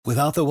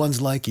Without the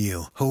ones like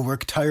you, who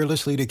work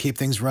tirelessly to keep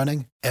things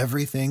running,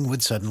 everything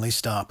would suddenly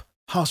stop.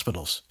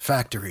 Hospitals,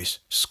 factories,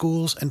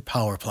 schools, and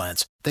power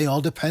plants, they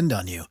all depend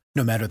on you.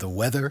 No matter the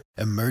weather,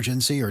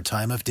 emergency, or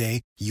time of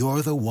day,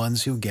 you're the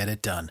ones who get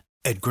it done.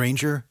 At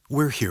Grainger,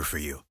 we're here for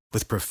you.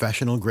 With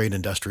professional-grade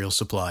industrial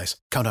supplies,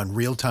 count on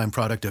real-time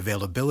product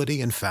availability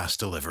and fast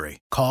delivery.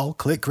 Call,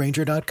 click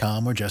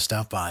Grainger.com, or just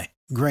stop by.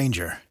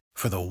 Grainger,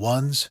 for the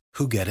ones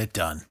who get it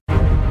done.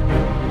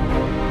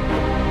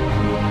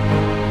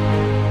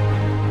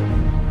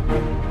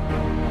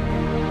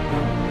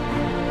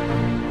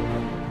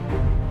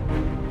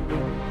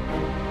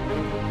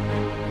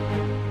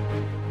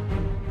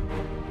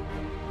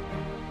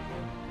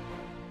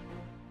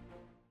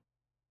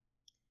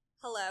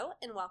 Hello,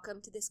 and welcome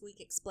to This Week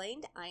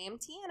Explained. I am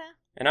Tiana.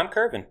 And I'm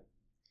Kervin.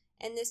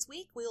 And this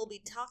week we will be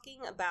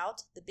talking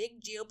about the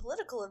big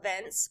geopolitical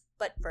events.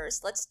 But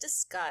first, let's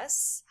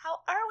discuss how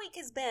our week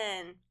has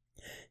been.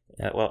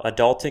 Well,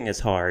 adulting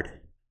is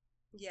hard.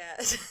 Yeah.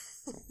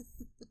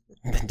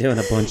 I've been doing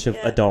a bunch of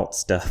adult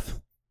stuff.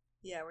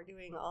 Yeah, we're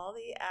doing all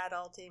the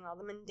adulting, all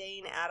the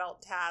mundane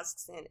adult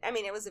tasks. And I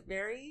mean, it was a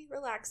very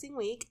relaxing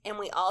week. And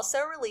we also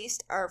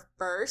released our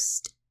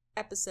first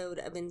episode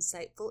of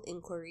Insightful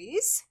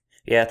Inquiries.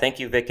 Yeah, thank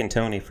you, Vic and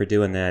Tony, for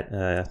doing that.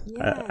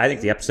 I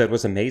think the episode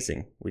was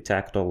amazing. We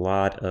tackled a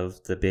lot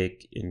of the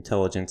big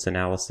intelligence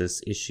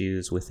analysis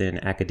issues within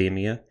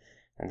academia,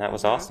 and that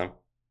was awesome.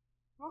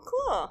 Well,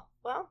 cool.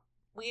 Well,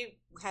 we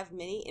have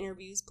many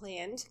interviews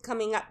planned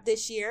coming up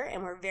this year,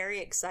 and we're very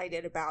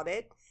excited about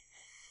it.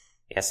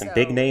 Yeah, some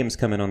big names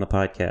coming on the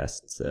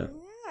podcast, so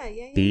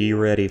be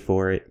ready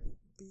for it.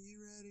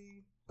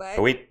 But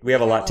we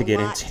have a lot to get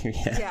into.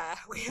 Yeah,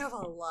 we have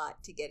a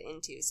lot to get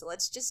into. So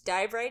let's just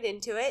dive right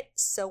into it.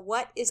 So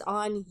what is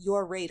on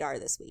your radar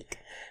this week?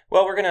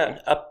 Well, we're going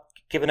to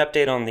give an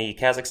update on the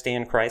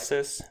Kazakhstan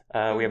crisis.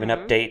 We have an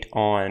update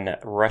on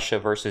Russia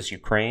versus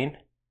Ukraine.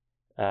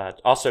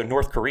 Also,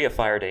 North Korea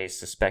fired a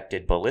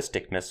suspected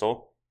ballistic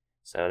missile.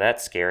 So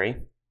that's scary.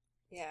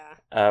 Yeah.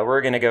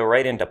 We're going to go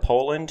right into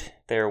Poland.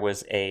 There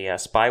was a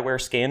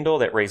spyware scandal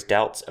that raised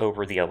doubts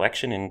over the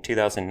election in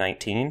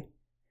 2019.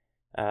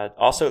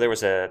 Also, there was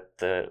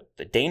the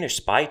Danish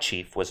spy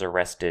chief was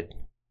arrested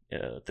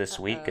this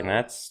week, and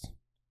that's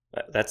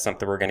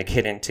something we're going to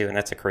get into, and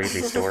that's a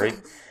crazy story. And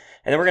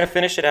then we're going to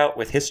finish it out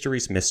with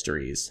Histories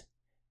Mysteries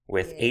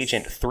with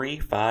Agent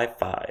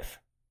 355.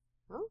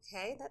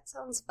 Okay, that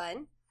sounds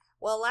fun.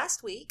 Well,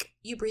 last week,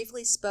 you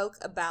briefly spoke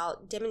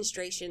about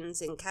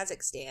demonstrations in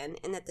Kazakhstan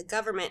and that the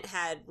government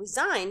had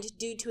resigned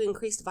due to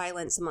increased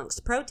violence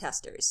amongst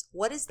protesters.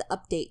 What is the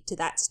update to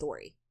that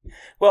story?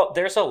 Well,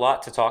 there's a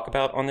lot to talk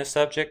about on this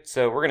subject,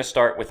 so we're going to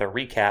start with a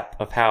recap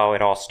of how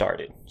it all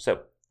started.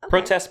 So,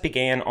 protests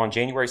began on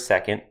January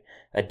 2nd,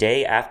 a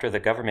day after the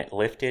government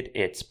lifted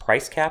its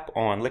price cap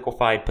on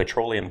liquefied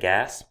petroleum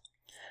gas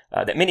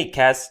that many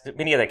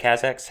of the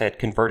Kazakhs had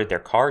converted their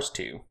cars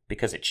to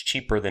because it's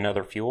cheaper than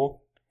other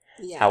fuel.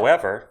 Yeah.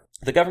 However,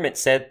 the government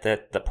said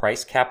that the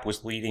price cap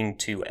was leading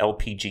to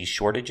LPG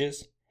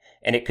shortages,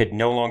 and it could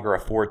no longer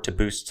afford to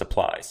boost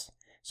supplies.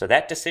 So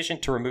that decision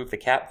to remove the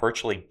cap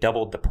virtually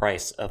doubled the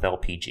price of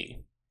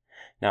LPG.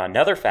 Now,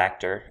 another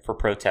factor for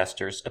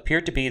protesters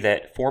appeared to be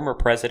that former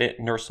President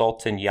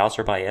Nursultan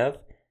Nazarbayev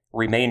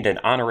remained an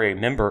honorary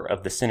member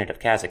of the Senate of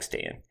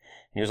Kazakhstan. And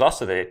he was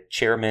also the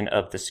chairman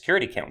of the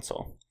Security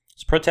Council.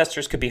 So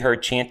protesters could be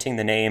heard chanting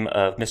the name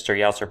of Mr.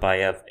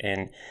 Nazarbayev,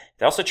 and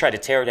they also tried to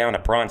tear down a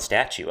bronze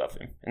statue of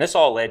him. And this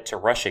all led to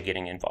Russia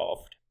getting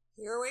involved.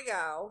 Here we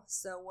go.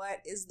 So what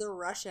is the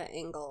Russia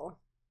angle?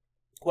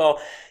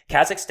 Well,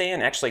 Kazakhstan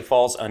actually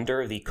falls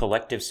under the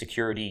Collective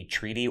Security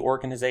Treaty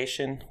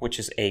Organization, which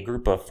is a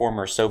group of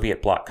former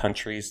Soviet bloc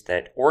countries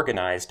that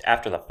organized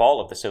after the fall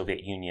of the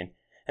Soviet Union.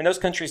 And those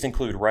countries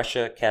include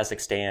Russia,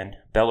 Kazakhstan,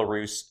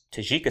 Belarus,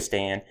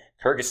 Tajikistan,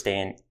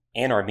 Kyrgyzstan,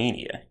 and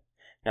Armenia.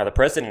 Now, the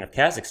president of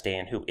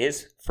Kazakhstan, who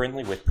is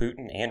friendly with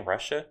Putin and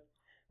Russia,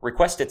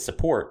 requested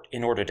support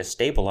in order to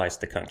stabilize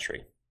the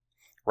country.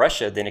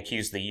 Russia then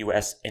accused the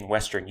U.S. and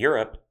Western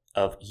Europe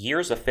of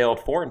years of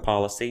failed foreign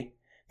policy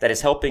that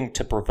is helping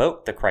to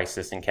provoke the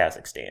crisis in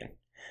Kazakhstan.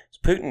 So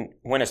Putin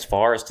went as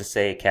far as to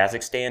say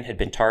Kazakhstan had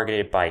been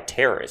targeted by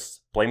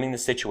terrorists, blaming the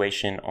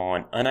situation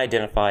on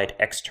unidentified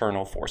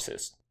external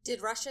forces.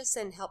 Did Russia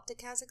send help to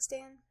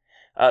Kazakhstan?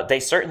 They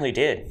certainly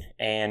did,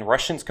 and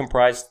Russians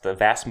comprised the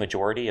vast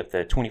majority of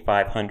the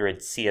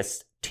 2,500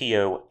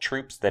 CSTO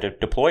troops that have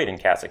deployed in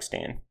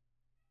Kazakhstan.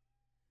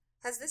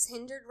 Has this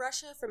hindered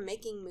Russia from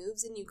making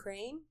moves in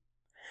Ukraine?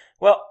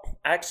 Well,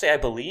 actually, I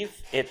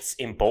believe it's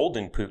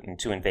emboldened Putin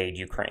to invade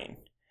Ukraine.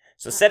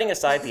 So setting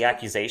aside the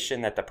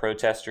accusation that the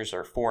protesters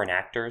are foreign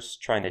actors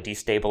trying to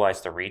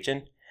destabilize the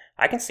region,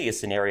 I can see a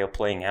scenario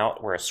playing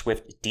out where a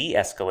swift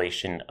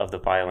de-escalation of the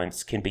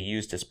violence can be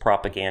used as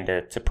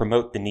propaganda to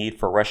promote the need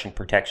for Russian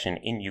protection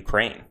in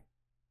Ukraine.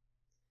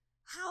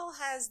 How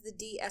has the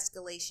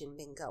de-escalation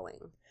been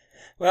going?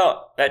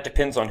 Well, that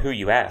depends on who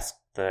you ask.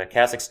 The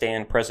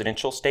Kazakhstan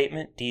presidential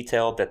statement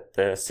detailed that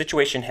the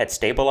situation had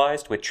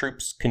stabilized with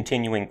troops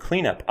continuing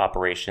cleanup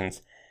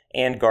operations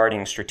and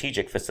guarding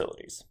strategic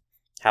facilities.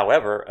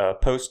 However, a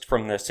post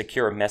from the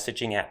secure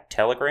messaging app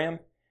Telegram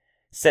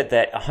said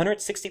that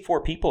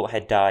 164 people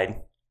had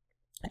died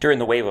during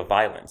the wave of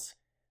violence.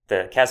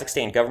 The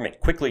Kazakhstan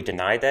government quickly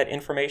denied that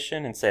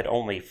information and said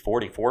only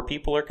 44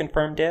 people are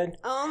confirmed dead.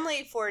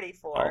 Only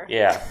 44. Oh,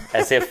 yeah,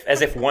 as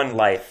if one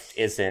life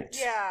isn't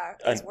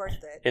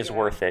worth it.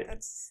 Worth it.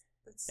 That's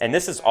and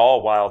this is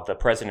all while the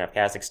president of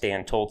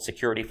Kazakhstan told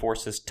security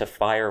forces to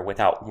fire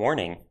without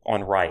warning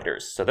on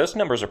rioters. So those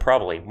numbers are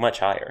probably much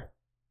higher.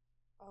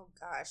 Oh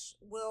gosh,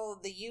 will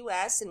the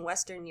U.S. and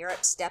Western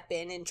Europe step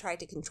in and try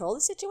to control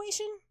the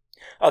situation?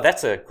 Oh,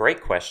 that's a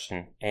great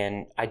question,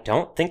 and I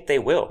don't think they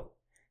will.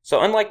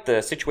 So unlike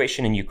the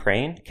situation in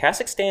Ukraine,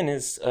 Kazakhstan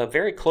is a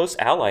very close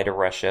ally to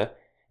Russia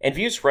and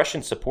views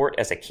Russian support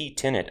as a key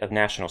tenet of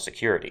national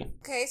security.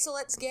 Okay, so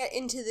let's get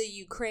into the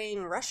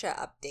Ukraine-Russia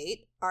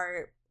update.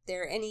 Are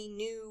there any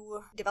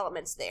new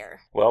developments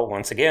there? Well,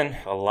 once again,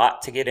 a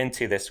lot to get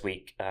into this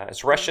week.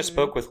 As Russia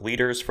spoke with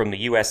leaders from the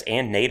U.S.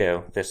 and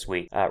NATO this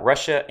week.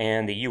 Russia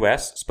and the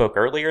U.S. spoke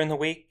earlier in the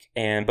week,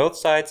 and both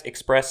sides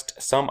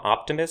expressed some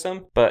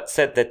optimism, but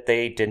said that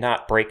they did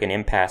not break an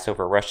impasse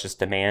over Russia's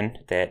demand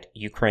that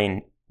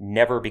Ukraine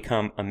never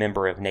become a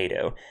member of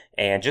NATO.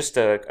 And just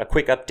a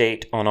quick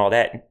update on all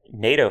that,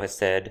 NATO has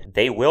said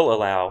they will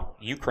allow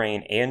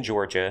Ukraine and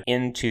Georgia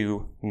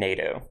into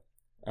NATO.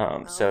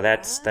 So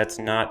that's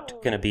not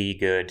going to be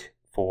good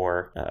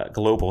for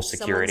global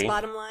security.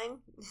 Someone's bottom line?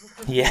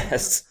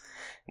 Yes.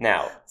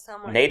 Now,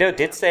 NATO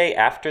did say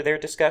after their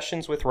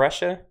discussions with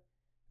Russia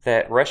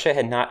that Russia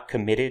had not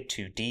committed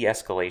to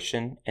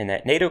de-escalation and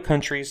that NATO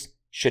countries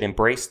should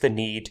embrace the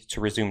need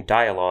to resume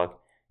dialogue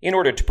in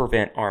order to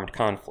prevent armed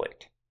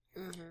conflict.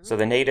 Mm-hmm. So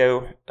the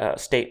NATO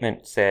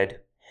statement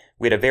said,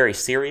 "We had a very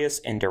serious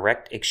and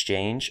direct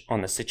exchange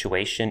on the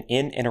situation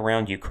in and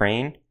around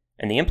Ukraine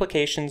and the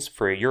implications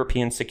for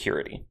European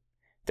security.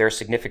 There are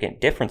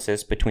significant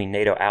differences between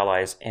NATO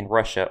allies and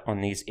Russia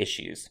on these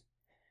issues.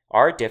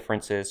 Our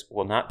differences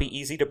will not be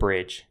easy to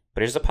bridge,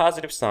 but it is a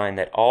positive sign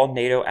that all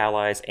NATO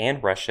allies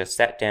and Russia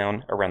sat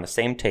down around the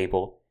same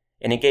table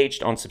and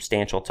engaged on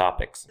substantial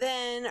topics."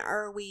 Then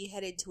are we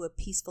headed to a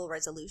peaceful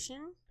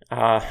resolution?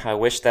 I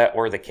wish that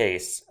were the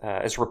case,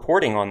 as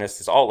reporting on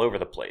this is all over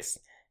the place.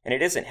 And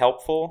it isn't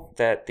helpful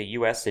that the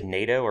US and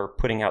NATO are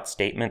putting out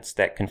statements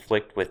that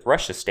conflict with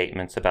Russia's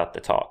statements about the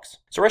talks.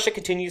 So Russia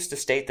continues to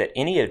state that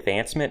any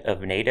advancement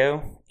of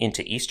NATO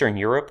into Eastern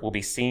Europe will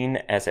be seen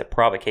as a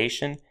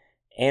provocation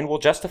and will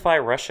justify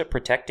Russia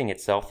protecting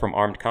itself from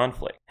armed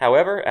conflict.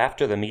 However,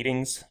 after the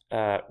meetings,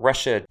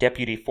 Russia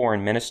Deputy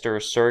Foreign Minister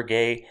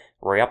Sergei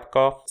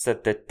Ryabkov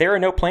said that there are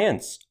no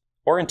plans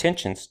or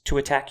intentions to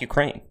attack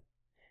Ukraine.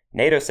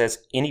 NATO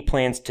says any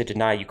plans to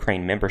deny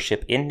Ukraine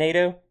membership in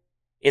NATO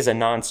is a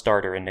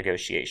non-starter in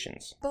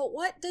negotiations. But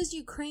what does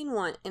Ukraine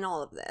want in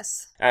all of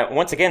this?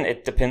 Once again,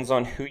 it depends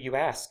on who you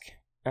ask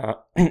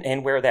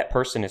and where that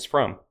person is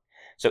from.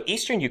 So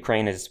Eastern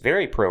Ukraine is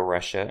very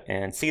pro-Russia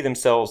and see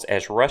themselves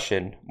as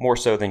Russian more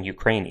so than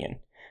Ukrainian.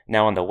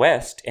 Now in the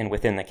West and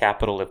within the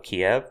capital of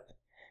Kiev,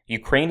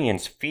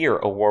 Ukrainians fear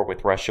a war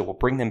with Russia will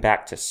bring them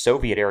back to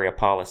Soviet-era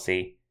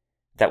policy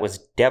that was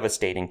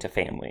devastating to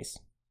families.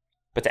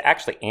 But to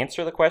actually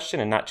answer the question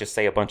and not just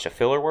say a bunch of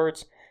filler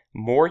words,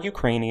 more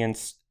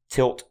Ukrainians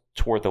tilt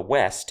toward the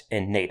West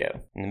and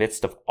NATO. In the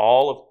midst of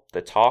all of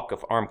the talk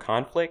of armed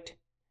conflict,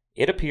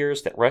 it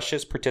appears that Russia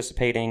is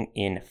participating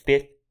in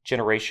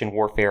fifth-generation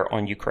warfare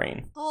on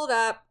Ukraine. Hold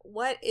up.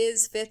 What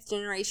is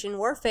fifth-generation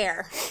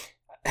warfare?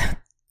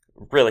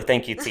 Really,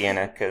 thank you,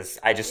 Tiana, because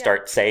I just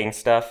start saying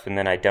stuff and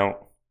then I don't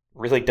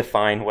really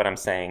define what I'm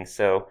saying.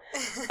 So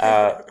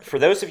for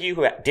those of you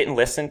who didn't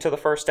listen to the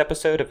first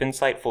episode of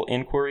Insightful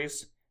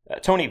Inquiries,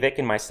 Tony, Vic,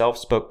 and myself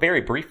spoke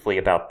very briefly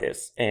about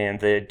this,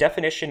 and the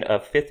definition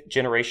of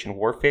fifth-generation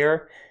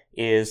warfare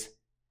is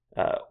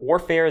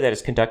warfare that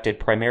is conducted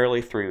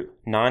primarily through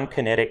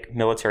non-kinetic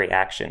military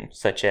action,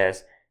 such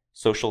as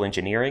social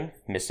engineering,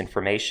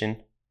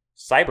 misinformation,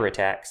 cyber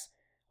attacks,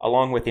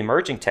 along with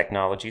emerging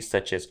technologies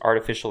such as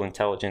artificial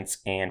intelligence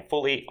and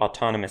fully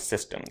autonomous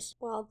systems.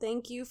 Well,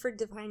 thank you for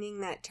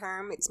defining that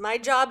term. It's my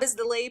job as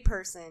the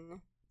layperson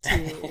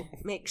to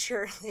make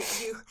sure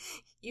that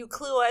you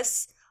clue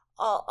us,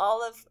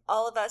 all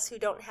of us who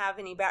don't have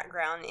any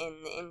background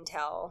in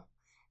intel.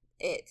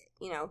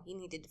 You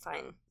need to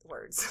define the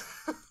words.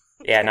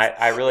 Yeah, and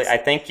I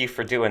thank you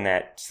for doing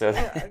that. So,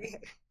 okay.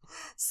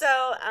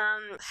 So,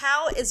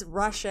 how is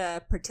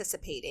Russia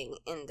participating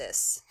in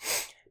this?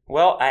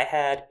 Well, I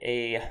had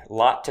a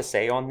lot to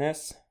say on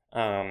this,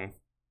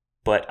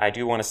 but I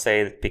do want to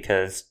say that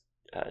because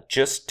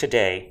just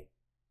today,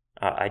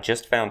 I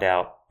just found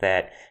out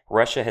that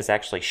Russia has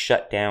actually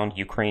shut down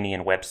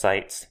Ukrainian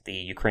websites, the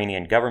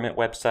Ukrainian government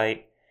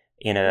website,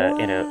 in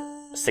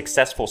a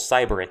successful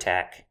cyber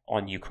attack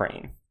on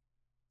Ukraine.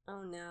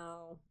 Oh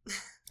no!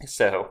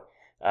 So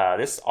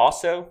this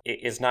also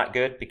is not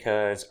good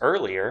because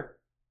earlier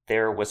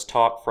there was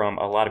talk from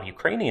a lot of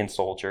Ukrainian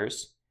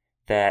soldiers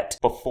that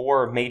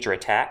before major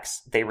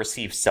attacks, they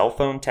received cell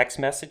phone text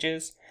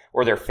messages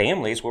or their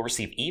families will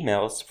receive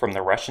emails from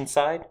the Russian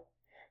side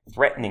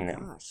threatening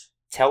them,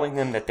 telling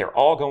them that they're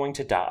all going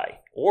to die,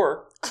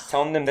 or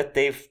telling them that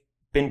they've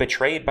been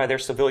betrayed by their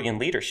civilian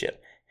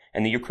leadership.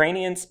 And the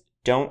Ukrainians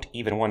don't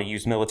even want to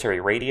use military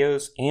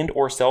radios and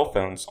or cell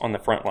phones on the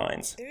front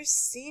lines. There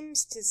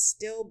seems to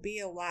still be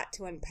a lot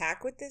to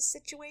unpack with this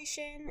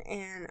situation,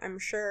 and I'm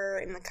sure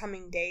in the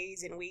coming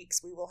days and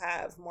weeks we will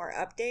have more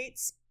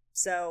updates.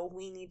 So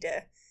we need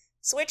to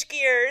switch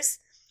gears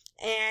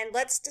and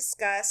let's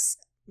discuss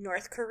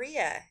North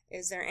Korea.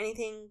 Is there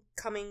anything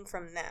coming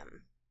from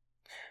them?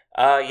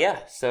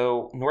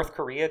 So North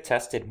Korea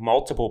tested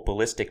multiple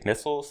ballistic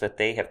missiles that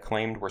they have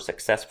claimed were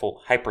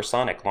successful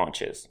hypersonic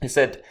launches. It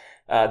said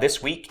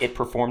this week it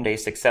performed a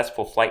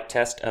successful flight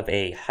test of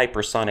a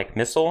hypersonic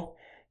missile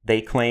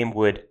they claim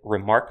would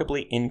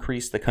remarkably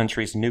increase the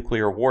country's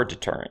nuclear war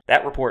deterrent.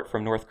 That report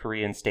from North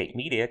Korean state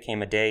media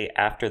came a day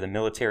after the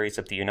militaries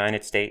of the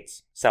United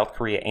States, South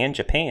Korea, and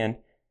Japan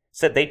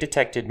said they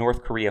detected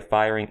North Korea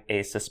firing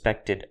a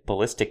suspected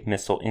ballistic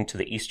missile into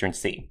the Eastern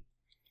Sea.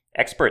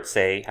 Experts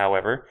say,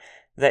 however,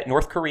 that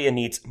North Korea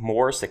needs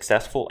more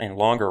successful and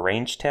longer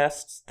range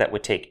tests that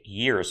would take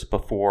years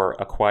before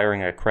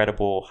acquiring a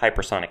credible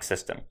hypersonic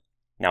system.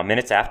 Now,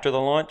 minutes after the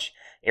launch,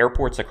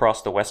 airports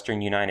across the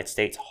western United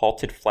States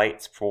halted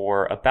flights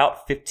for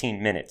about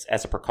 15 minutes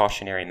as a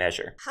precautionary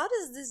measure. How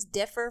does this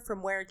differ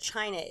from where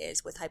China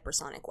is with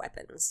hypersonic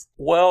weapons?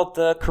 Well,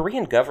 the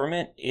Korean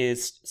government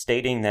is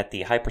stating that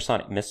the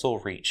hypersonic missile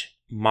reached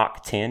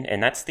Mach 10,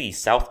 and that's the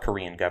South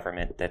Korean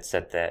government that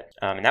said that.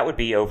 And that would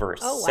be over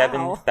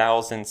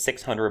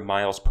 7,600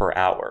 miles per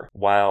hour,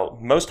 while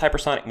most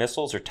hypersonic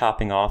missiles are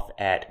topping off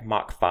at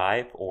Mach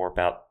 5, or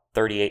about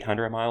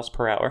 3,800 miles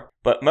per hour.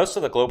 But most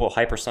of the global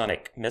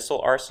hypersonic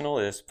missile arsenal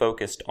is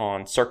focused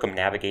on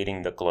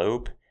circumnavigating the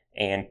globe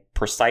and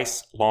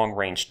precise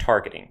long-range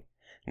targeting.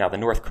 Now, the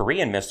North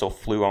Korean missile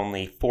flew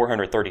only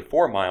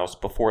 434 miles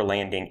before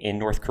landing in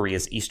North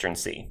Korea's Eastern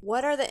Sea.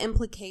 What are the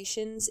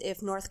implications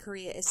if North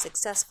Korea is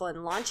successful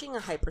in launching a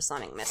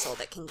hypersonic missile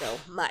that can go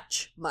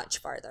much, much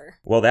farther?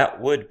 Well,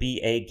 that would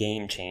be a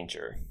game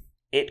changer.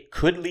 It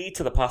could lead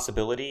to the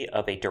possibility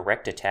of a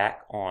direct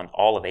attack on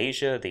all of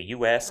Asia, the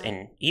US,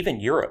 and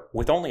even Europe,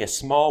 with only a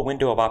small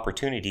window of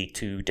opportunity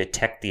to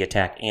detect the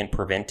attack and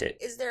prevent it.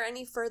 Is there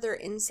any further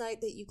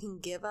insight that you can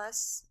give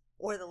us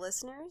or the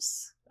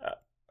listeners?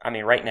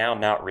 Right now,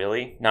 not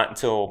really. Not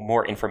until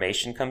more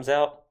information comes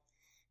out.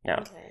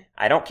 Now,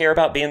 I don't care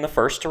about being the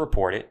first to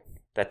report it.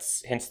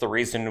 That's hence the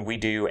reason we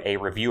do a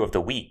review of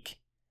the week.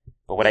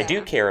 But what I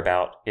do care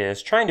about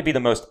is trying to be the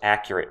most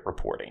accurate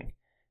reporting.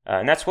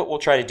 And that's what we'll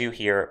try to do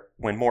here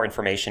when more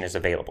information is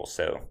available.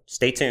 So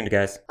stay tuned,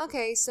 guys.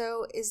 Okay,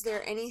 so is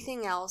there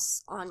anything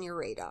else on your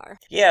radar?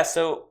 Yeah,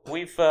 so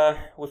we've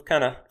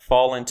kind of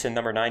fallen to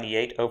number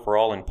 98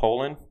 overall in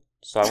Poland.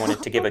 So I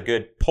wanted to give a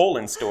good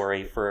Poland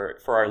story for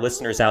our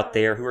listeners out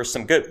there who are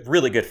some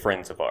really good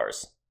friends of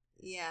ours.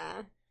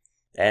 Yeah.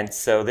 And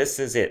so this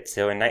is it.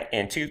 So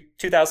in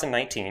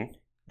 2019,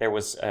 there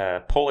was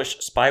a Polish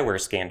spyware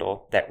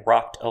scandal that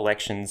rocked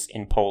elections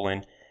in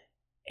Poland.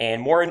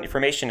 And more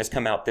information has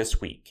come out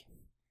this week.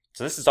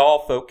 So this is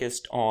all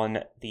focused on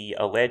the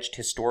alleged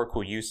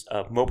historical use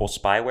of mobile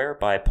spyware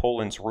by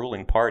Poland's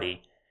ruling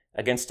party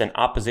against an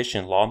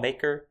opposition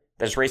lawmaker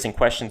that is raising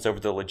questions over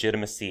the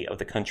legitimacy of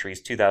the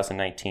country's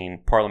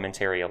 2019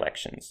 parliamentary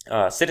elections.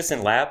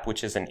 Citizen Lab,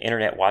 which is an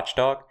internet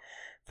watchdog,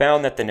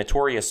 found that the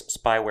notorious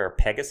spyware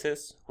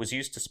Pegasus was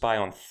used to spy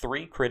on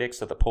 3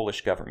 critics of the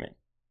Polish government.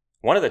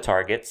 One of the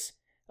targets,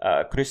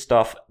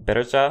 Krzysztof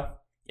Berja,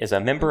 is a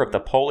member of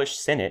the Polish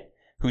Senate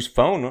whose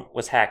phone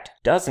was hacked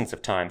dozens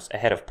of times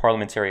ahead of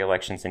parliamentary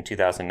elections in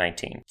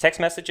 2019.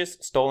 Text messages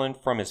stolen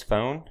from his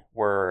phone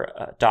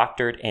were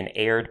doctored and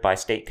aired by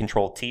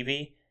state-controlled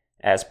TV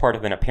as part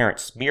of an apparent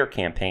smear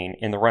campaign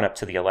in the run-up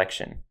to the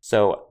election.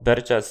 So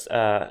Berja's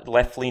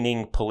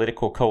left-leaning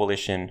political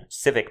coalition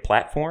Civic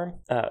Platform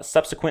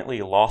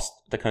subsequently lost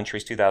the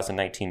country's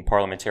 2019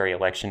 parliamentary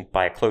election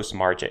by a close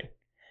margin.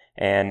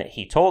 And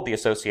he told the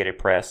Associated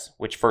Press,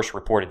 which first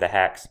reported the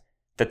hacks,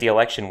 that the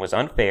election was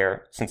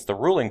unfair since the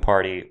ruling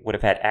party would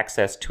have had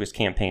access to his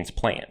campaign's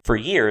plan. For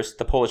years,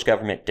 the Polish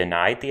government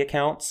denied the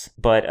accounts,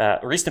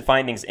 but recent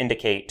findings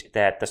indicate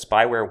that the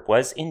spyware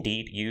was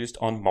indeed used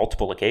on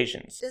multiple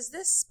occasions. Does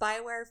this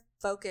spyware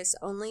focus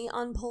only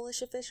on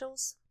Polish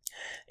officials?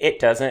 It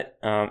doesn't,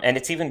 and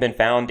it's even been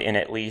found in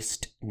at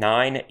least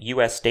 9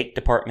 U.S. State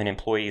Department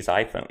employees'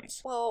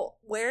 iPhones. Well,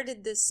 where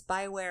did this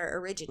spyware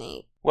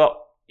originate?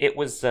 Well, it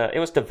was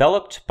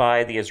developed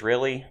by the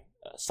Israeli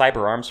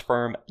cyber arms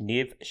firm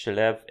Niv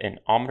Shalev and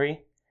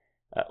Omri,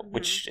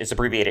 which is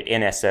abbreviated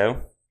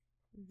NSO.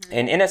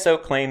 And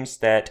NSO claims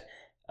that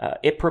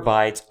it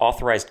provides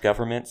authorized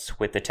governments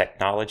with the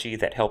technology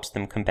that helps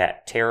them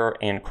combat terror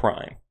and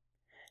crime.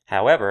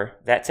 However,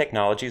 that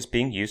technology is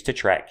being used to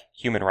track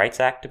human rights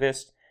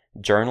activists,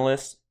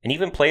 journalists, and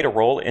even played a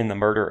role in the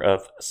murder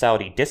of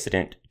Saudi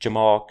dissident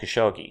Jamal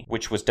Khashoggi,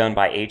 which was done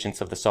by agents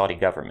of the Saudi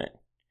government.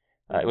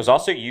 It was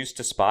also used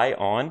to spy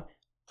on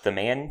the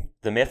man,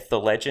 the myth, the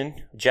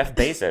legend, Jeff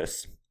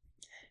Bezos.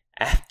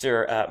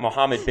 after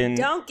Mohammed bin...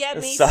 Don't get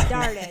me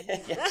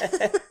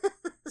started.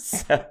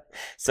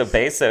 So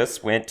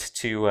Bezos went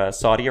to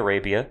Saudi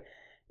Arabia,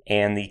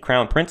 and the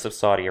Crown Prince of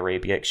Saudi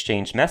Arabia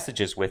exchanged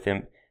messages with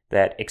him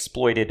that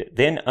exploited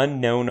then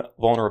unknown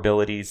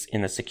vulnerabilities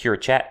in the secure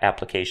chat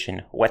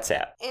application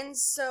WhatsApp. And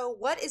so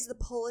what is the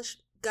Polish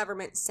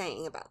government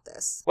saying about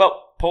this?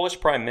 Well, Polish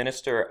Prime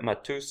Minister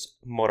Mateusz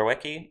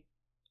Morawiecki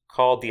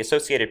called the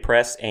Associated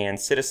Press and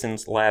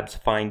Citizens Lab's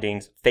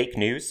findings fake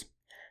news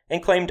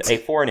and claimed a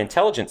foreign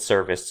intelligence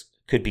service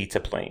could be to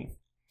blame.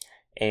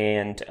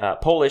 And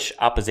Polish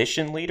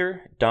opposition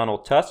leader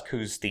Donald Tusk,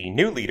 who's the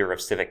new leader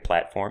of Civic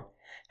Platform,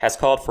 has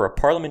called for a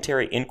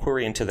parliamentary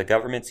inquiry into the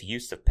government's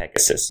use of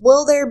Pegasus.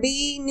 Will there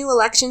be new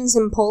elections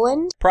in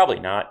Poland? Probably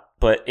not,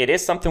 but it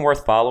is something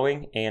worth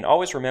following, and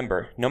always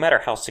remember, no matter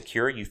how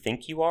secure you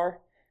think you are,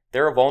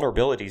 there are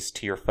vulnerabilities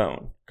to your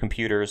phone,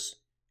 computers,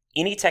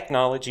 any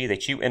technology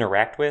that you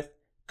interact with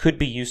could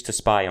be used to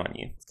spy on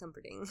you. It's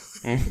comforting.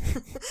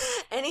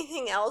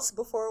 Anything else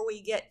before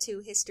we get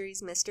to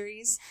Histories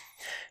Mysteries?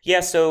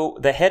 Yeah, so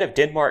the head of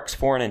Denmark's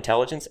Foreign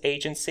Intelligence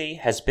Agency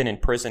has been in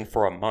prison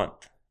for a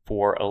month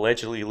for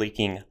allegedly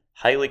leaking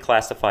highly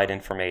classified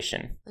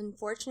information.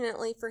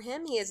 Unfortunately for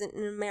him, he isn't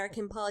an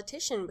American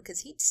politician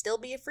because he'd still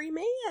be a free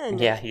man.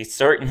 Yeah, he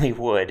certainly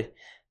would.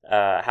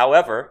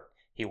 However,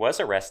 he was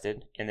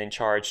arrested and then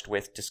charged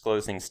with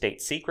disclosing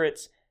state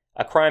secrets,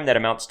 a crime that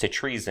amounts to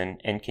treason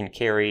and can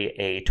carry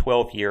a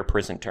 12-year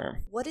prison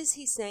term. What is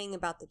he saying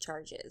about the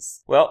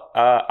charges? Well,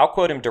 I'll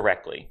quote him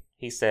directly.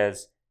 He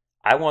says,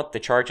 "I want the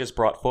charges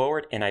brought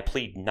forward and I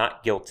plead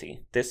not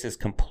guilty. This is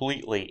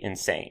completely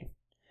insane."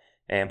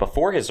 And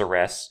before his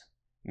arrest,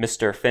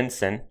 Mr.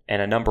 Finson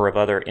and a number of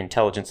other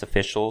intelligence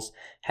officials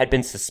had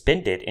been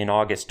suspended in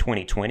August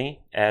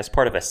 2020 as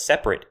part of a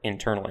separate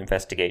internal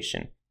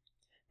investigation.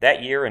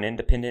 That year, an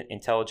independent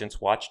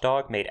intelligence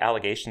watchdog made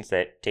allegations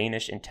that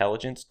Danish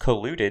intelligence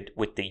colluded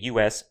with the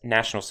U.S.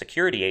 National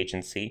Security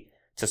Agency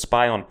to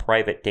spy on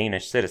private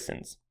Danish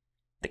citizens.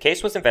 The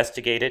case was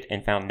investigated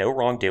and found no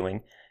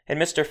wrongdoing, and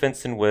Mr.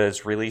 Finson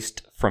was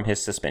released from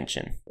his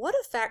suspension. What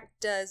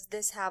effect does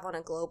this have on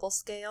a global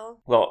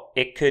scale? Well,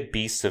 it could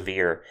be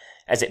severe,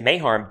 as it may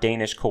harm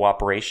Danish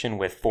cooperation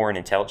with foreign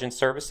intelligence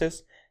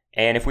services.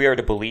 And if we are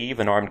to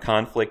believe an armed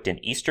conflict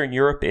in Eastern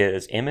Europe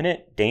is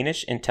imminent,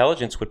 Danish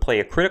intelligence would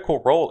play a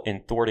critical role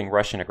in thwarting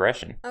Russian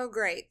aggression. Oh,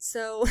 great.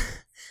 So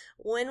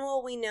when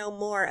will we know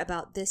more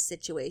about this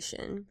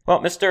situation? Well,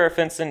 Mr.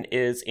 Finson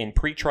is in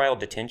pretrial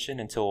detention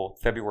until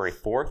February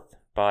 4th,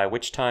 by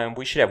which time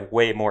we should have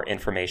way more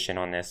information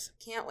on this.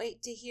 Can't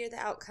wait to hear the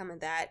outcome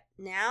of that.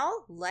 Now,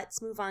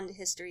 let's move on to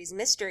Histories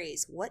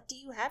Mysteries. What do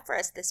you have for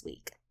us this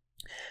week?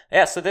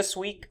 Yeah, so this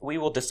week we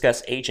will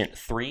discuss Agent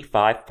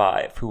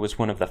 355, who was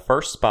one of the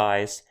first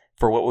spies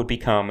for what would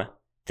become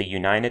the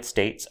United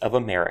States of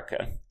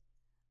America.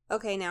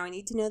 Okay, now I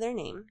need to know their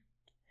name.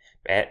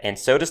 And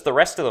so does the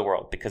rest of the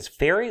world, because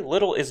very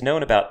little is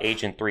known about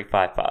Agent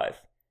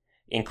 355,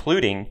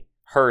 including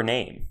her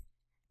name.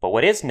 But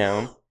what is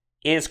known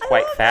is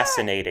quite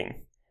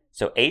fascinating.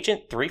 So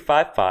Agent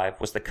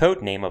 355 was the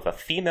code name of a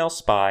female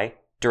spy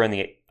during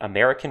the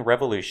American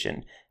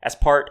Revolution as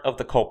part of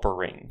the Culper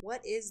Ring.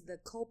 What is the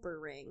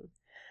Culper Ring?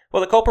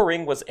 Well, the Culper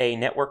Ring was a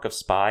network of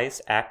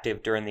spies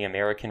active during the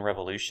American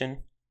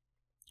Revolution,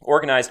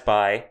 organized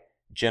by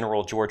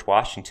General George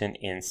Washington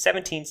in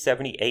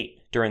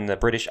 1778 during the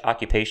British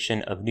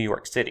occupation of New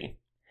York City.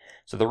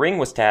 So the ring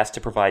was tasked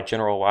to provide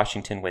General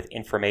Washington with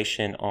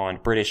information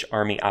on British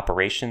Army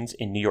operations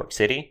in New York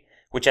City,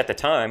 which at the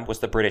time was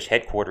the British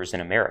headquarters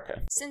in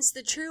America. Since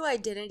the true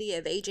identity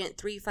of Agent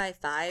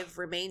 355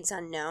 remains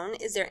unknown,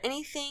 is there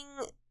anything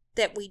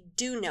that we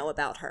do know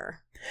about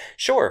her?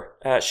 Sure.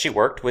 She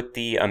worked with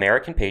the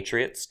American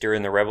Patriots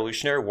during the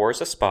Revolutionary War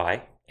as a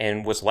spy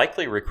and was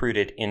likely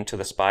recruited into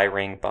the spy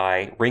ring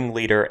by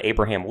ringleader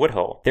Abraham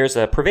Woodhull. There's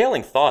a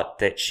prevailing thought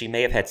that she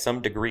may have had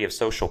some degree of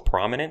social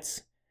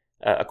prominence,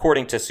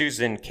 according to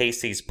Susan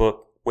Casey's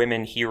book,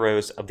 Women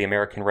Heroes of the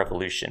American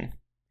Revolution.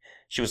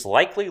 She was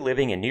likely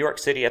living in New York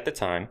City at the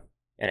time,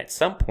 and at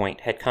some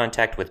point had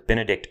contact with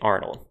Benedict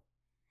Arnold.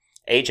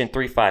 Agent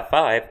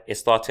 355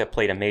 is thought to have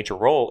played a major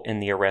role in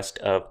the arrest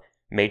of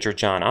Major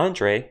John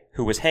Andre,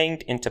 who was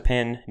hanged in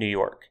Tappen, New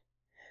York.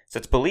 So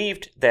it's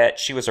believed that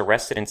she was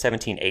arrested in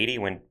 1780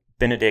 when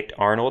Benedict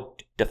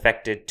Arnold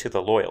defected to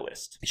the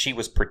Loyalists. She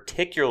was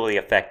particularly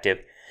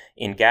effective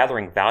in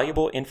gathering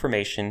valuable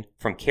information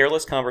from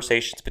careless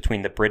conversations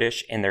between the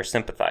British and their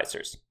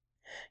sympathizers.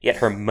 Yet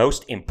her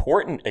most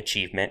important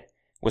achievement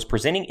was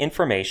presenting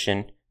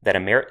information that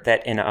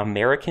an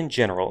American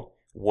general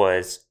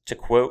was, to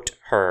quote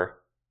her,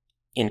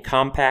 in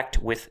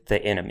compact with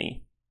the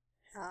enemy,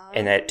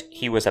 and that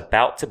he was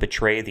about to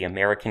betray the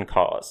American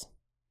cause.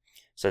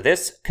 So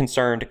this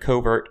concerned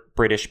covert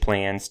British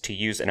plans to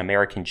use an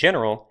American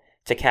general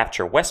to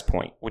capture West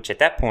Point, which at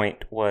that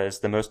point was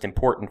the most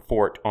important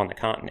fort on the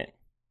continent.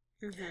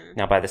 Mm-hmm.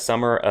 Now, by the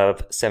summer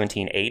of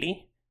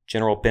 1780,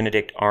 General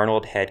Benedict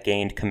Arnold had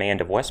gained command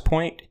of West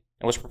Point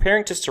and was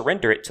preparing to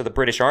surrender it to the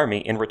British Army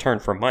in return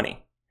for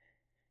money.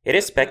 It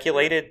is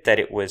speculated that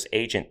it was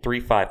Agent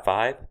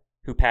 355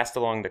 who passed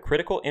along the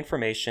critical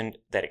information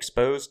that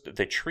exposed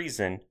the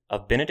treason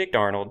of Benedict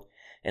Arnold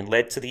and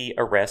led to the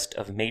arrest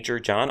of Major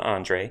John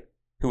Andre,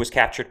 who was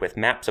captured with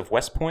maps of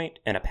West Point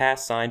and a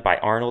pass signed by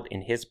Arnold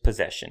in his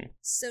possession.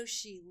 So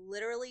she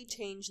literally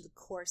changed the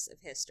course of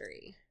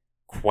history.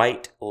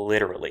 Quite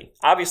literally.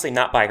 Obviously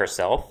not by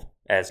herself,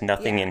 as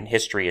nothing in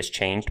history is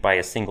changed by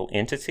a single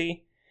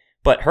entity,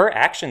 but her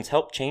actions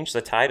helped change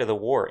the tide of the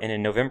war, and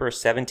in November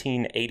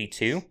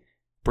 1782,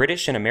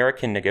 British and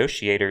American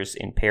negotiators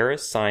in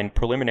Paris signed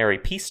preliminary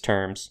peace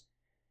terms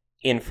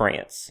in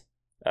France.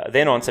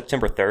 Then on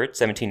September 3rd,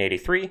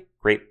 1783,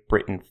 Great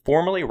Britain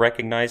formally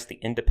recognized the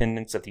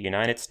independence of the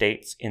United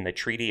States in the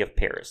Treaty of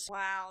Paris.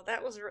 Wow,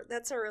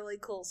 that's a really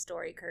cool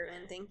story,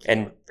 Kervin. Thank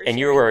you. And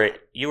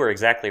you were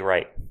exactly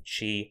right.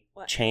 She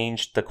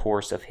changed the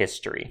course of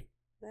history.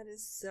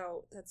 That's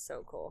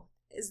so cool.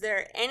 Is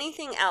there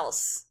anything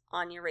else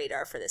on your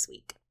radar for this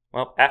week?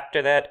 Well,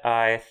 after that,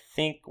 I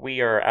think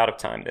we are out of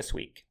time this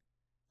week.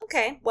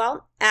 Okay,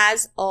 well,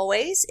 as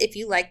always, if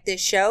you like this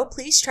show,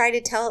 please try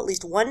to tell at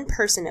least one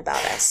person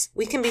about us.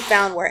 We can be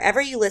found wherever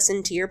you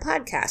listen to your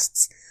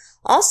podcasts.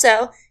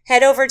 Also,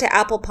 head over to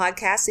Apple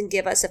Podcasts and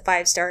give us a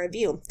 5-star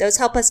review. Those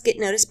help us get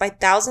noticed by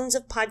thousands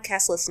of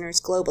podcast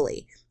listeners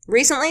globally.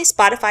 Recently,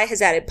 Spotify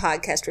has added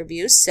podcast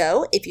reviews,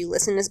 so if you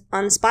listen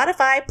on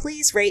Spotify,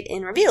 please rate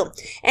and review.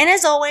 And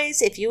as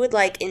always, if you would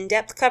like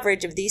in-depth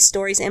coverage of these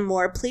stories and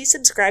more, please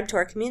subscribe to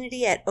our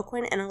community at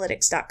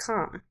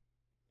aucoinanalytics.com.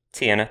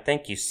 Tiana,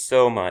 thank you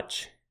so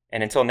much.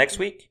 And until next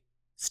week,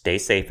 stay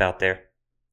safe out there.